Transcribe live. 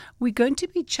we're going to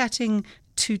be chatting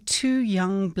to two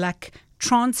young black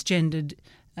transgendered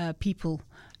people.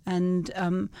 And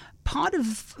part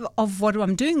of what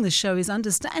I'm doing this show is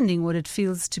understanding what it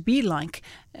feels to be like,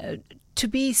 to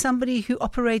be somebody who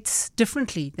operates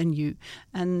differently than you.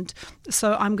 And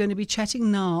so I'm going to be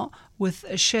chatting now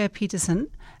with Cher Petersen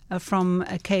from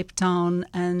Cape Town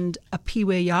and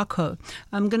Apiwe Yako.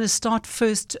 I'm going to start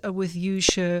first with you,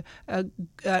 Cher. I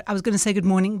was going to say good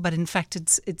morning, but in fact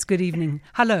it's good evening.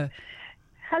 Hello.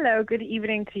 Hello, good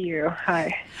evening to you.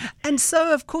 Hi. And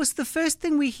so, of course, the first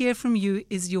thing we hear from you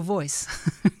is your voice.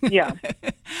 Yeah.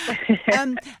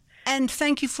 And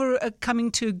thank you for coming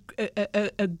to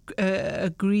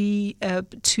agree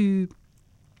to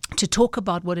talk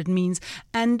about what it means.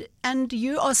 And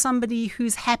you are somebody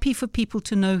who's happy for people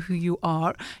to know who you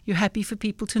are. You're happy for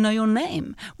people to know your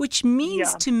name, which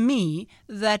means to me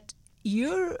that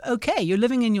you're okay. You're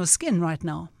living in your skin right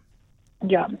now.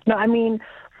 Yeah. No, I mean,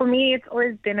 for me, it's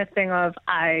always been a thing of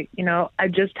I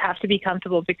just have to be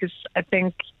comfortable, because I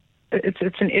think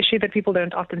it's an issue that people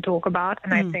don't often talk about.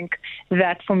 And I think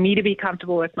that for me to be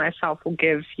comfortable with myself will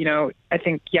give, I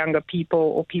think younger people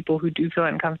or people who do feel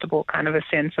uncomfortable kind of a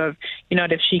sense of,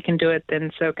 if she can do it,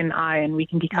 then so can I, and we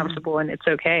can be comfortable and it's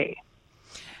okay.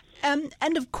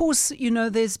 And of course,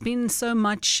 there's been so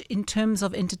much in terms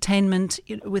of entertainment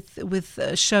with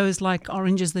shows like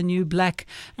Orange is the New Black,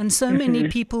 and so many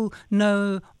people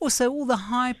know also all the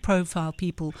high-profile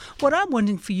people. What I'm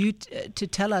wanting for you to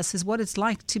tell us is what it's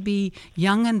like to be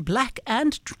young and black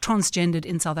and transgendered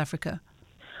in South Africa.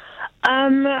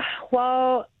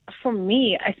 Well, for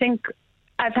me, I think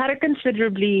I've had a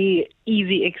considerably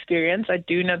easy experience. I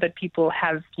do know that people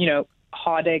have,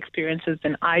 harder experiences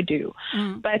than I do.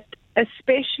 But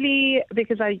especially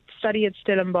because I study at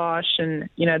Stellenbosch and,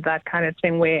 that kind of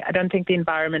thing, where I don't think the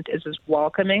environment is as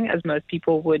welcoming as most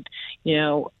people would,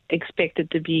 expect it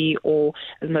to be, or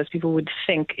as most people would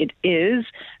think it is.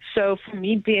 So for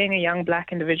me, being a young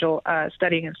black individual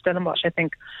studying at Stellenbosch, I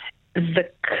think the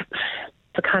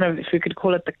kind of, if we could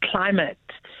call it the climate,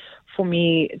 for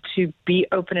me to be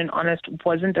open and honest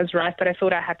wasn't as right, but I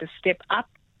thought I had to step up,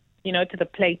 to the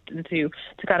plate and to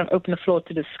kind of open the floor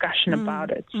to discussion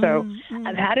about it. So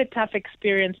I've had a tough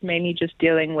experience, mainly just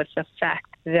dealing with the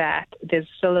fact that there's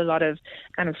still a lot of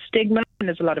kind of stigma and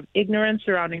there's a lot of ignorance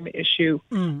surrounding the issue.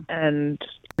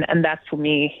 And that for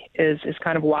me is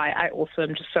kind of why I also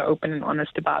am just so open and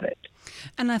honest about it.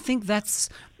 And I think that's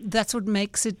what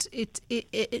makes it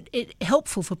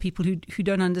helpful for people who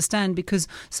don't understand, because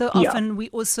so often we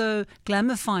also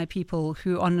glamify people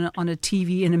who on a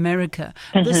TV in America.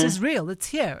 This is real. It's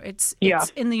here. It's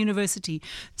in the university.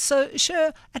 So,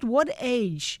 Cher, at what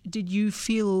age did you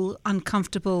feel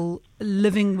uncomfortable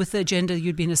living with the gender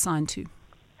you'd been assigned to?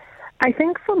 I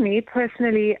think for me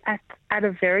personally, at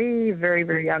a very, very,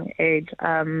 very young age,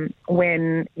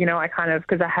 when, I kind of,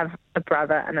 because I have a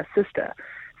brother and a sister.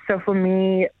 So for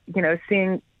me,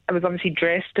 seeing, I was obviously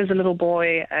dressed as a little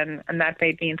boy, and that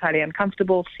made me entirely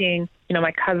uncomfortable. Seeing,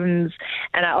 my cousins,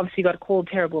 and I obviously got called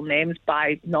terrible names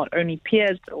by not only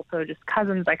peers, but also just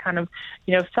cousins. I kind of,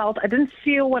 felt, I didn't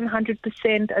feel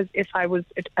 100% as if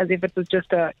it was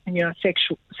just a,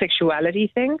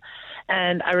 sexuality thing.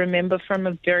 And I remember from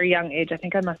a very young age, I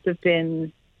think I must have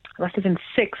been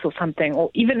 6 or something,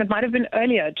 or even it might have been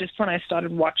earlier, just when I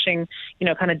started watching,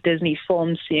 kind of Disney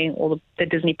films, seeing all the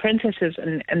Disney princesses,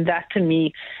 and that to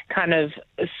me kind of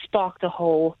sparked a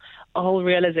whole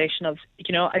realization of,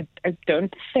 I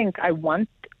don't think I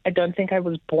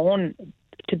was born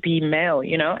to be male,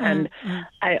 and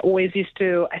I always used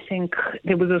to, I think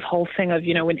there was this whole thing of,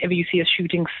 whenever you see a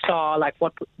shooting star, like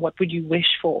what would you wish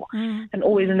for? And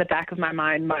always in the back of my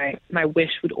mind, my wish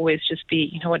would always just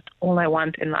be, all I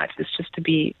want in life is just to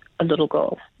be a little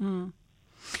girl.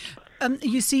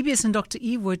 Eusebius and Dr.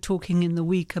 Eve were talking in the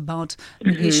week about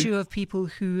the issue of people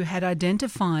who had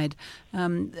identified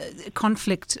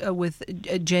conflict with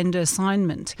gender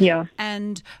assignment.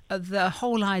 And the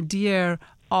whole idea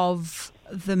of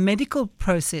the medical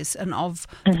process and of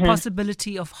the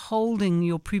possibility of holding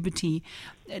your puberty.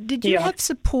 Did you have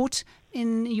support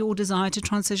in your desire to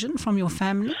transition from your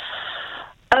family?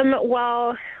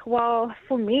 Well,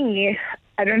 for me,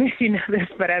 I don't know if you know this,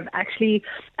 but I've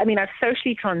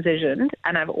socially transitioned,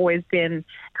 and I've always been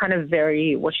kind of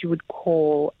very, what you would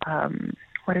call,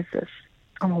 what is this?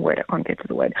 Oh my word, I can't get to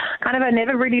the word. Kind of, I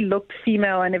never really looked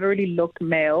female. I never really looked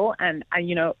male. And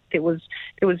there was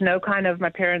no kind of, my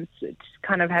parents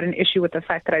kind of had an issue with the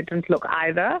fact that I didn't look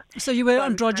either. So you were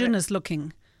androgynous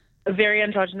looking? Very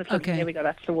androgynous looking. Okay. There we go.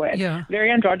 That's the word. Yeah. Very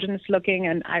androgynous looking.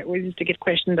 And I always used to get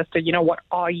questioned as to, what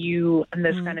are you? And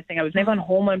this kind of thing. I was never on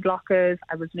hormone blockers.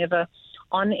 I was never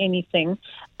on anything.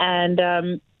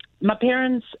 And my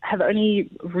parents have only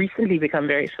recently become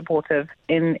very supportive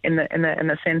in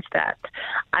the sense that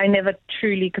I never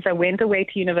truly, because I went away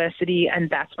to university, and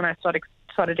that's when I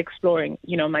started exploring,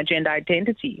 my gender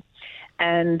identity,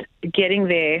 and getting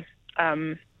there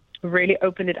really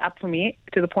opened it up for me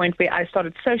to the point where I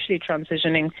started socially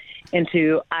transitioning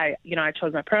into, I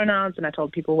chose my pronouns, and I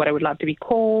told people what I would love to be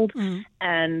called.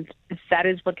 And that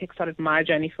is what kickstarted my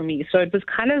journey for me. So it was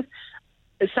kind of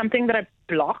something that I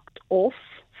blocked off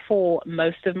for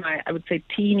most of my, I would say,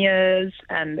 teen years,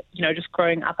 and, just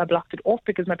growing up, I blocked it off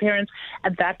because my parents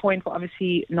at that point were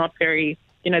obviously not very,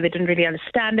 they didn't really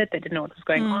understand it. They didn't know what was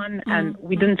going on, and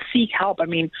we didn't seek help. I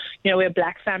mean, we're a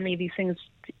black family. These things,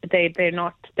 they're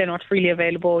not freely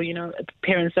available.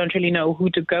 Parents don't really know who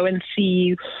to go and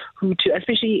see,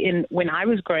 especially when I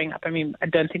was growing up. I mean, I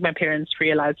don't think my parents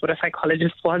realized what a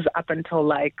psychologist was up until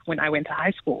when I went to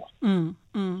high school.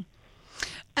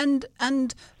 And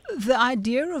the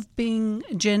idea of being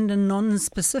gender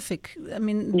non-specific,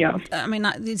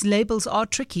 these labels are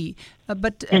tricky,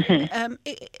 but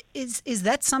is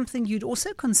that something you'd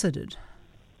also considered?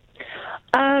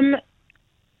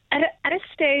 At a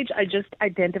stage, I just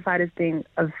identified as being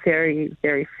a very,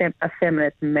 very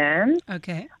effeminate man.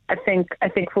 Okay. I think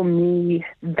for me,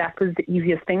 that was the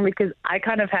easiest thing, because I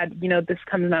kind of had, this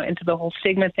comes now into the whole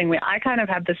stigma thing, where I kind of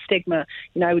had the stigma.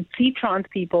 I would see trans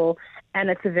people, and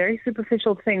it's a very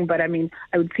superficial thing, but I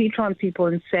would see trans people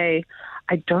and say,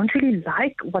 I don't really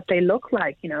like what they look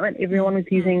like, and everyone was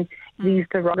using these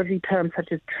derogatory terms such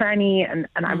as tranny, and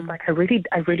I was like, I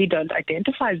really don't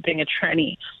identify as being a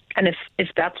tranny. And if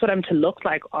that's what I'm to look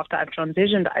like after I've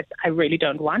transitioned, I really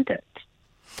don't want it.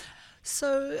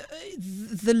 So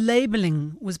the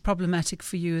labeling was problematic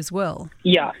for you as well.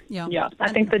 Yeah.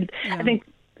 I think the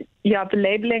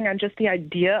labeling and just the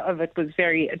idea of it was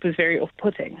very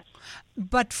off-putting.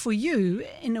 But for you,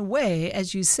 in a way,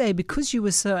 as you say, because you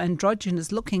were so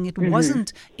androgynous looking, it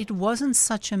wasn't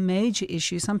such a major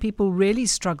issue. Some people really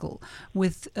struggle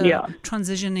with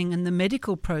transitioning in the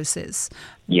medical process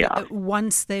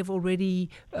once they've already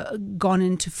gone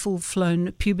into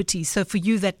full-flown puberty. So for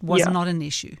you, that was not an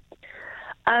issue.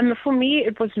 For me,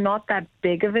 it was not that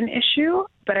big of an issue,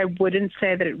 but I wouldn't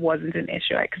say that it wasn't an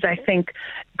issue, because I think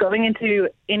going into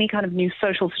any kind of new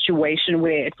social situation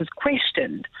where it was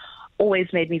questioned always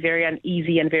made me very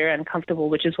uneasy and very uncomfortable,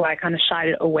 which is why I kind of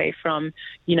shied away from,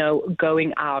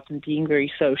 going out and being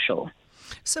very social.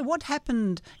 So what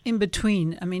happened in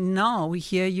between? I mean, now we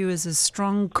hear you as a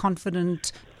strong,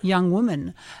 confident young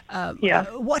woman.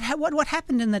 What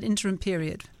happened in that interim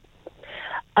period?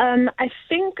 I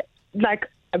think,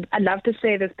 I love to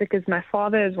say this because my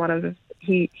father is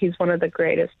he's one of the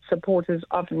greatest supporters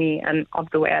of me and of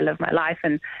the way I live my life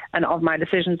and of my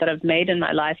decisions that I've made in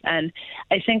my life. And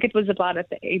I think it was about at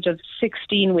the age of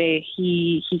 16 where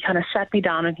he kind of sat me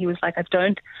down and he was like, I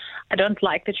don't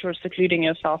like that you're secluding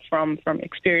yourself from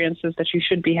experiences that you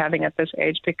should be having at this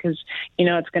age, because,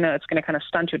 it's gonna kind of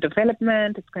stunt your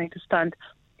development. It's going to stunt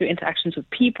your interactions with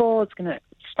people. It's going to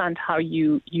stunt how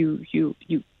you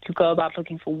go about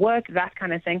looking for work, that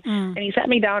kind of thing. And he sat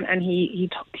me down and he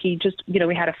just,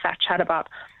 we had a fat chat about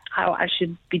how I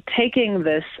should be taking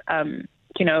this,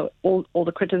 all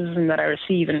the criticism that I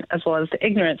receive, and as well as the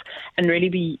ignorance, and really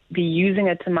be using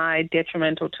it to my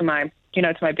detriment or to my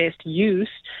best use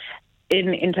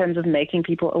in terms of making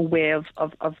people aware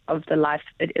of the life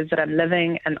it is that I'm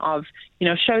living, and of,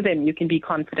 show them you can be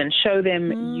confident, show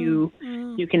them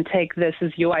you can take this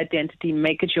as your identity,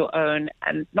 make it your own,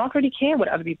 and not really care what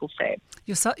other people say.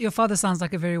 Your father sounds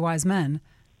like a very wise man.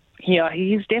 Yeah,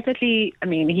 he's definitely,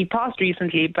 he passed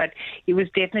recently, but he was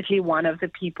definitely one of the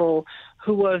people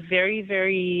who were very,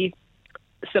 very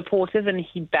supportive, and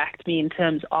he backed me in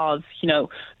terms of,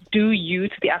 do you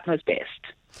to the utmost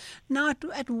best. Now,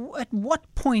 at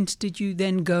what point did you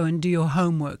then go and do your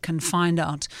homework and find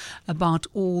out about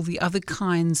all the other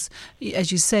kinds?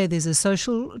 As you say, there's a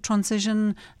social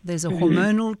transition, there's a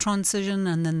hormonal transition,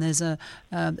 and then there's a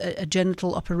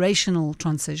genital operational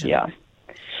transition. Yeah.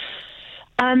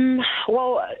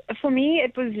 Well, for me,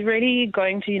 it was really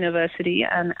going to university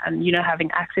and having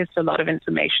access to a lot of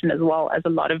information, as well as a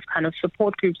lot of kind of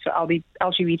support groups for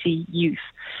LGBT youth.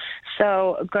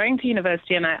 So going to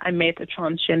university, and I met a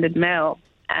transgendered male,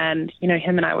 and,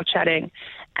 him and I were chatting.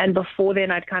 And before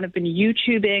then, I'd kind of been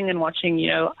YouTubing and watching,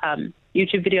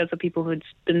 YouTube videos of people who'd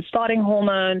been starting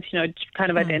hormones, kind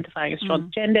of identifying as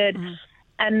transgendered.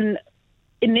 And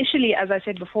initially, as I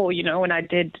said before, when I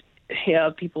did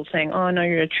hear people saying, "Oh no,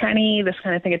 you're a tranny," this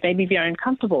kind of thing. It made me very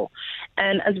uncomfortable.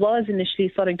 And as well as initially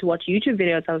starting to watch YouTube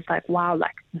videos, I was like, "Wow,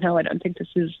 like no, I don't think this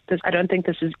is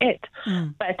it."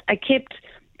 But I kept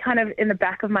kind of in the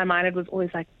back of my mind, it was always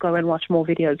like, go and watch more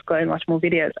videos, go and watch more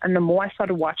videos. And the more I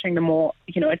started watching, the more,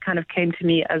 it kind of came to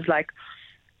me as like,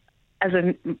 as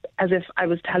if I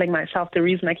was telling myself, the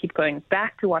reason I keep going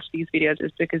back to watch these videos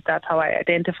is because that's how I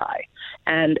identify.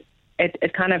 And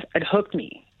it hooked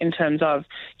me in terms of,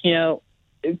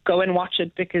 go and watch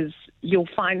it because you'll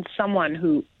find someone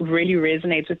who really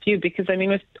resonates with you. Because, I mean,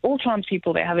 with all trans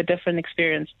people, they have a different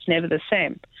experience. It's never the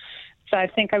same. So I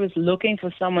think I was looking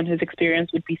for someone whose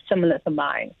experience would be similar to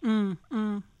mine.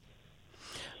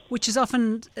 Which is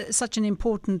often such an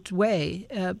important way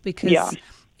because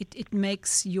it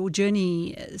makes your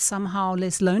journey somehow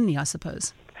less lonely, I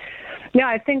suppose. Yeah,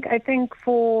 I think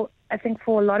for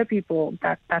a lot of people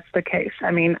that's the case.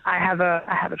 I mean, I have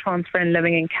a trans friend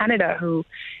living in Canada who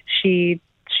she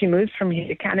moved from here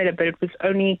to Canada, but it was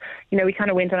only, we kind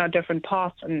of went on our different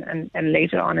paths and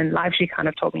later on in life she kind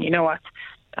of told me, you know what,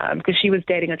 because she was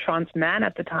dating a trans man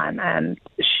at the time, and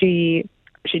she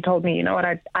told me, you know what,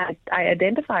 I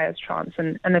identify as trans,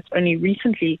 and it's only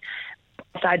recently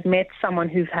I'd met someone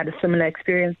who's had a similar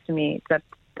experience to me that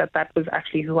was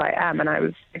actually who I am. And I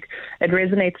was like, it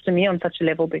resonates to me on such a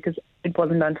level because it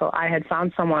wasn't until I had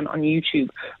found someone on YouTube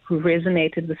who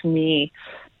resonated with me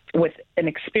with an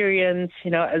experience,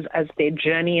 as their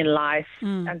journey in life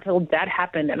until that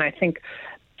happened. And I think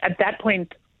at that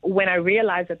point, when I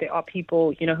realized that there are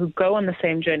people, who go on the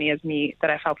same journey as me, that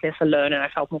I felt less alone and I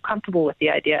felt more comfortable with the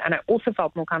idea. And I also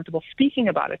felt more comfortable speaking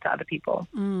about it to other people.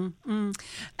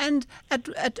 And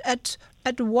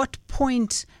at what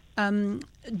point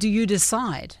do you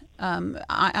decide?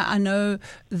 I know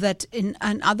that in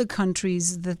other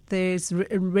countries that there's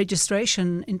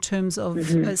registration in terms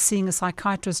of seeing a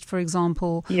psychiatrist, for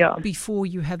example, before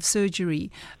you have surgery.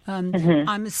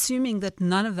 I'm assuming that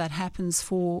none of that happens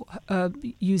for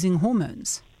using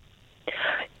hormones.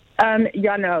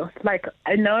 No. Like,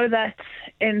 I know that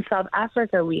in South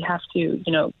Africa we have to,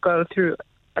 go through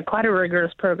quite a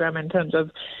rigorous program in terms of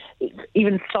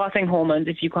even starting hormones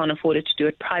if you can't afford it, to do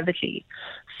it privately.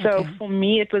 So for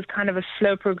me, it was kind of a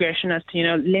slow progression as to,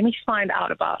 let me find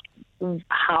out about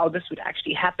how this would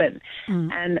actually happen.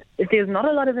 And there's not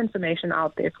a lot of information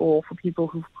out there for people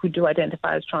who do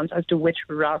identify as trans as to which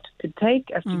route to take,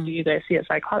 as to do you go see a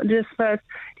psychologist first,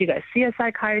 do you go see a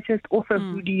psychiatrist, also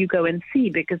who do you go and see,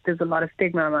 because there's a lot of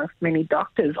stigma amongst many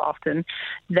doctors often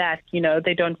that,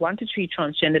 they don't want to treat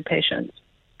transgender patients.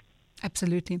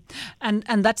 Absolutely.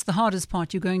 And that's the hardest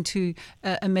part. You're going to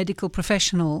a medical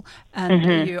professional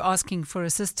and you're asking for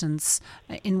assistance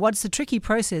in what's a tricky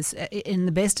process in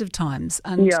the best of times.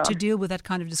 And to deal with that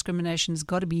kind of discrimination has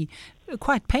got to be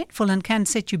quite painful and can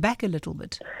set you back a little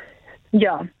bit.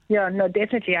 Yeah, no,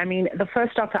 definitely. I mean, the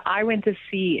first doctor I went to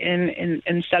see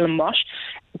in Stellenbosch,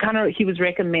 he was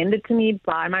recommended to me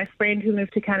by my friend who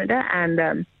moved to Canada,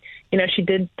 and she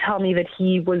did tell me that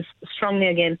he was strongly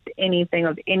against anything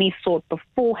of any sort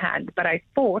beforehand. But I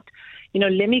thought,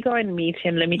 let me go and meet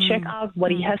him. Let me check out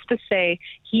what he has to say.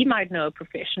 He might know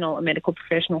a medical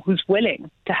professional who's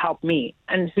willing to help me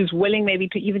and who's willing maybe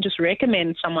to even just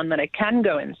recommend someone that I can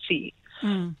go and see.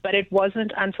 But it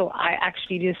wasn't until I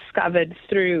actually discovered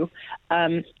through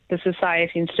the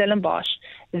society in Stellenbosch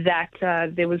that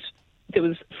there was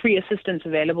free assistance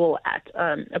available at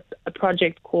a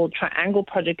project called Triangle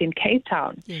Project in Cape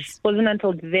Town. Yes. It wasn't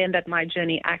until then that my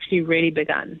journey actually really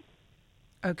began.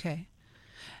 Okay.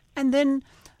 And then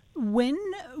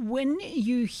when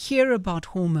you hear about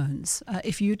hormones,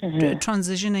 if you're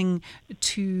transitioning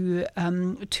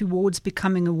towards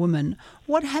becoming a woman,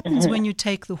 what happens when you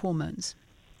take the hormones?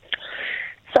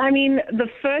 So, I mean, the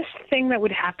first thing that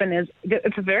would happen is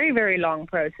it's a very, very long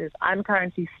process. I'm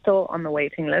currently still on the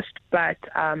waiting list, but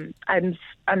I'm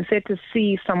set to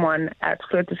see someone at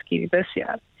Grooteskies this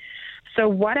year. So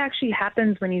what actually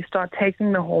happens when you start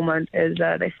taking the hormones is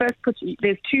they first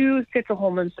there's two sets of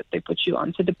hormones that they put you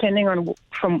on. So depending on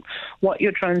from what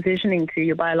you're transitioning to,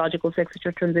 your biological sex that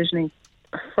you're transitioning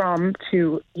from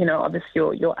to,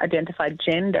 obviously your identified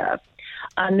gender.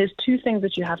 There's two things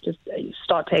that you have to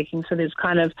start taking. So there's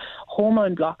kind of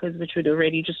hormone blockers, which would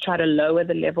already just try to lower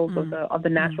the levels of the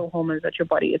natural hormones that your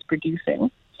body is producing.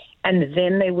 And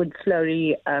then they would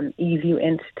slowly ease you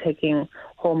into taking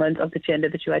hormones of the gender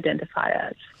that you identify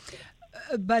as.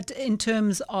 But in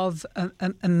terms of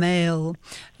a male,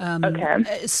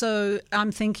 so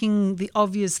I'm thinking the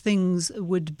obvious things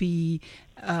would be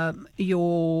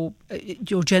your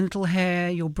genital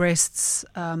hair, your breasts.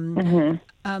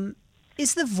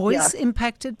 Is the voice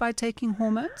impacted by taking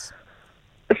hormones?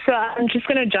 So I'm just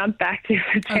going to jump back to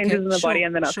the changes in the body,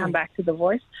 and then I'll come back to the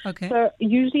voice. Okay. So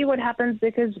usually what happens,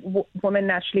 because women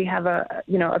naturally have a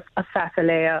fat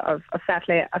layer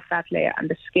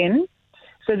under skin.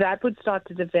 So that would start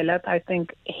to develop. I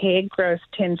think hair growth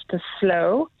tends to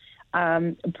slow.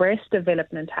 Breast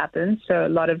development happens. So a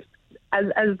lot of,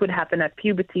 as would happen at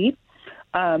puberty,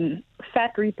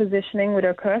 fat repositioning would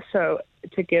occur. So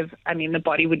the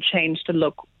body would change to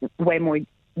look way more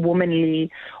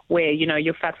womanly, where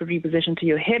your fat would reposition to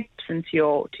your hips and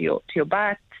to your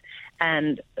butt,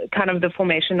 and kind of the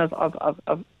formation of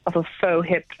a faux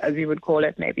hip, as you would call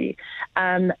it, maybe.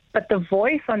 But the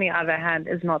voice, on the other hand,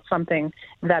 is not something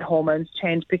that hormones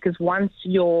change, because once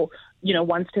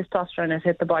testosterone has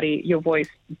hit the body, your voice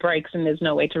breaks and there's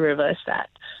no way to reverse that.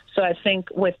 So I think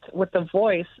with the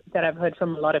voice, that I've heard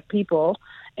from a lot of people,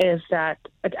 is that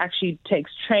it actually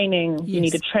takes training. Yes. You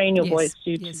need to train your voice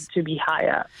to be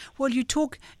higher. Well, you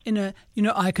talk in a,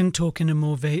 I can talk in a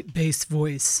more bass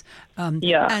voice.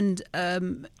 And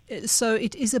so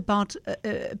it is about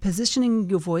positioning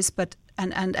your voice,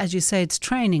 and as you say, it's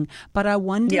training. But I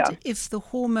wondered if the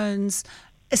hormones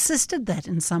assisted that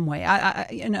in some way.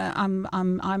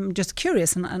 I'm just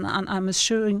curious, and I'm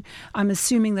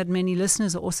assuming that many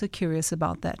listeners are also curious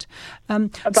about that.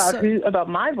 About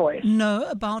my voice? No,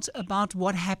 about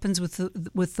what happens with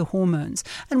the hormones,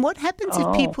 and what happens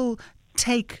if people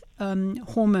take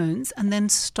hormones and then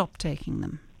stop taking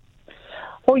them.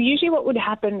 Well, usually what would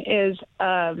happen is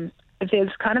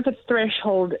there's kind of a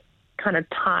threshold kind of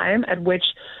time at which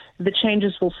the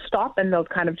changes will stop, and they'll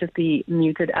kind of just be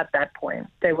muted at that point.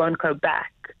 They won't go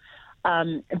back.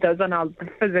 Those are now the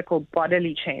physical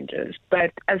bodily changes.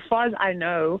 But as far as I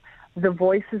know, the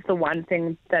voice is the one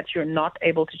thing that you're not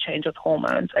able to change with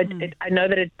hormones. I know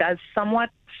that it does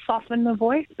somewhat soften the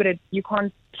voice, but you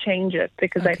can't change it,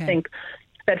 because I think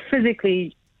that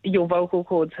physically your vocal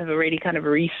cords have already kind of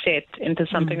reset into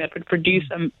something that would produce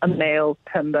a male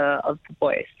timbre of the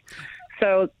voice.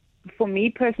 So for me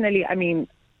personally,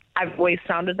 I've always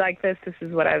sounded like this. This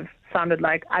is what I've sounded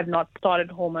like. I've not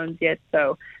started hormones yet,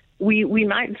 so we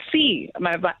might see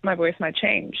my voice might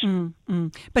change.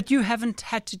 But you haven't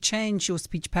had to change your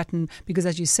speech pattern, because,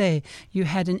 as you say, you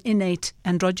had an innate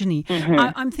androgyny.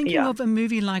 I'm thinking of a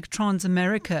movie like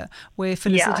Transmerica, where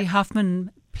Felicity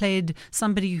Huffman played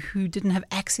somebody who didn't have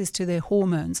access to their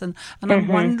hormones, and I'm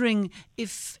wondering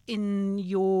if in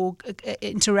your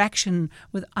interaction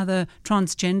with other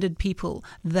transgendered people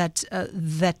that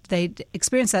they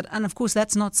experience that. And of course,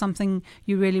 that's not something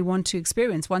you really want to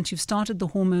experience. Once you've started the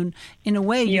hormone, in a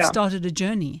way, you've started a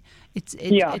journey.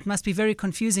 It must be very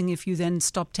confusing if you then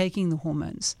stop taking the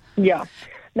hormones. Yeah,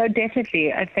 no,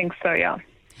 definitely, I think so. Yeah.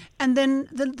 And then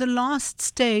the last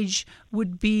stage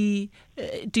would be,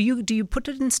 do you put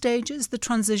it in stages, the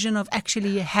transition of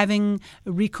actually having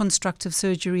reconstructive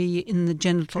surgery in the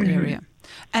genital area?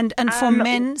 And for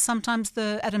men, sometimes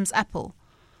the Adam's apple,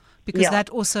 because that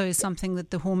also is something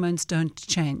that the hormones don't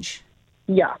change.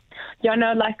 Yeah. Yeah,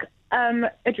 no,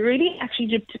 it really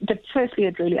actually, firstly,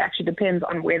 it really actually depends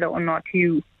on whether or not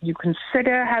you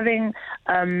consider having,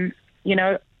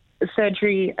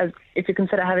 surgery, as if you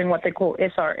consider having what they call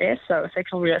SRS, so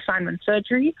sexual reassignment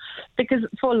surgery, because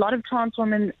for a lot of trans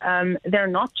women, they're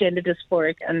not gender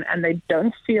dysphoric, and they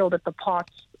don't feel that the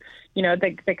parts,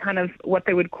 they kind of, what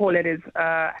they would call it is,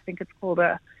 I think it's called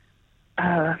the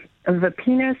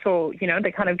penis, or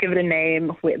they kind of give it a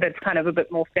name that's kind of a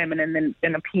bit more feminine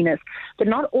than a penis. But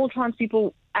not all trans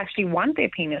people actually want their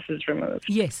penises removed.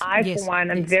 For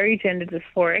one, am very gender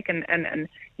dysphoric, and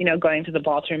going to the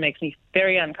bathroom makes me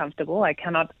very uncomfortable. I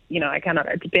cannot.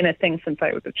 It's been a thing since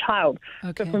I was a child.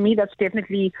 So for me, that's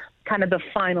definitely kind of the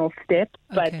final step.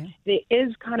 But there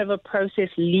is kind of a process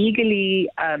legally.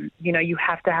 You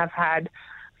have to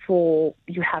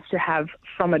have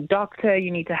from a doctor,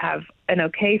 you need to have an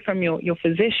okay from your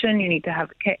physician, you need to have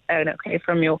an okay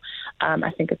from your,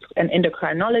 I think it's an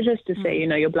endocrinologist to say,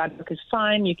 your blood work is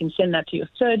fine, you can send that to your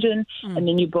surgeon, and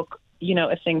then you book,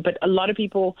 a thing. But a lot of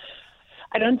people,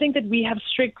 I don't think that we have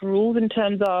strict rules in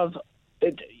terms of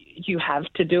you have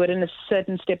to do it in a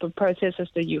certain step of process, as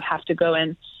that you have to go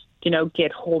and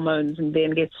get hormones and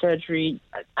then get surgery.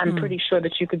 I'm pretty sure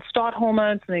that you could start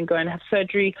hormones and then go and have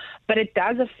surgery, but it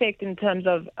does affect in terms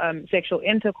of sexual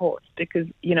intercourse, because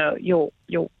your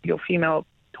female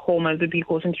hormones would be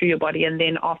coursing through your body, and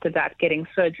then after that, getting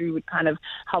surgery would kind of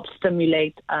help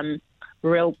stimulate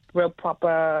real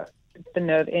proper the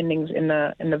nerve endings in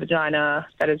the vagina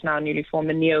that is now newly formed,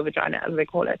 the neo vagina, as they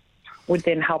call it, would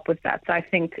then help with that. So I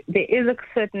think there is a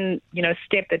certain,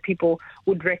 step that people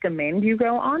would recommend you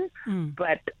go on,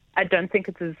 but I don't think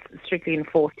it's as strictly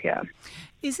enforced here.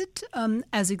 Is it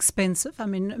as expensive? I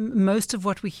mean, most of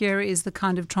what we hear is the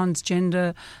kind of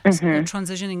transgender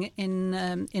transitioning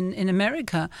in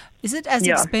America. Is it as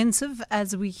expensive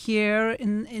as we hear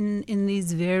in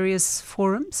these various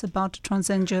forums about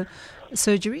transgender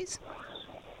surgeries?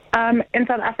 In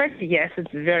South Africa, yes,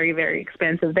 it's very, very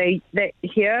expensive.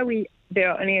 There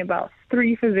are only about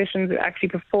 3 physicians who actually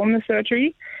perform the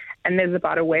surgery, and there's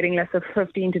about a waiting list of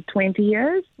 15 to 20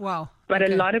 years. Wow! But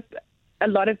a lot of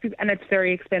people, and it's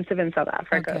very expensive in South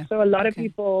Africa. Okay. So a lot of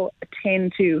people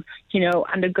tend to,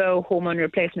 undergo hormone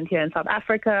replacement here in South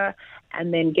Africa,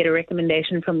 and then get a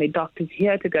recommendation from their doctors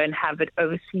here to go and have it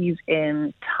overseas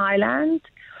in Thailand.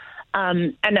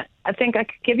 And I think I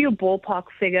could give you a ballpark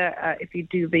figure if you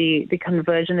do the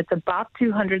conversion. It's about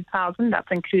 200,000.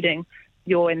 That's including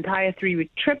your entire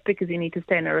 3-week trip, because you need to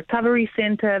stay in a recovery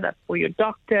center. That's for your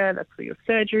doctor. That's for your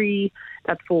surgery.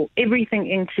 That's for everything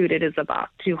included is about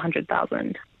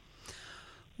 200,000.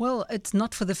 Well, it's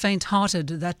not for the faint-hearted.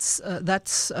 That's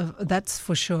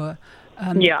for sure.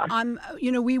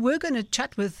 We were going to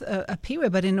chat with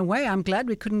Apiwe, but in a way, I'm glad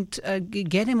we couldn't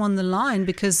get him on the line,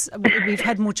 because we've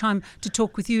had more time to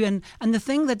talk with you. And the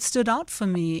thing that stood out for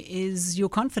me is your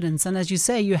confidence. And as you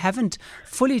say, you haven't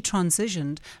fully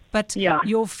transitioned, but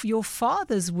your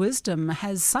father's wisdom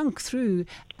has sunk through,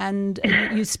 and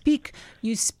you speak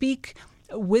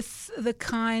with the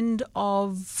kind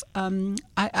of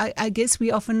I guess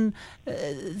we often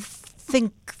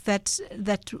think that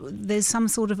there's some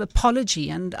sort of apology,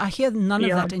 and I hear none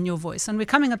of that in your voice. And we're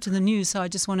coming up to the news, so I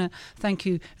just want to thank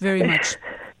you very much.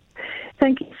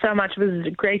 Thank you so much. It was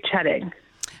great chatting.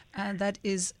 That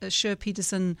is Cher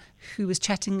Petersen, who was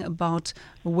chatting about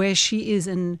where she is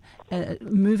in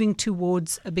moving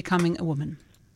towards becoming a woman.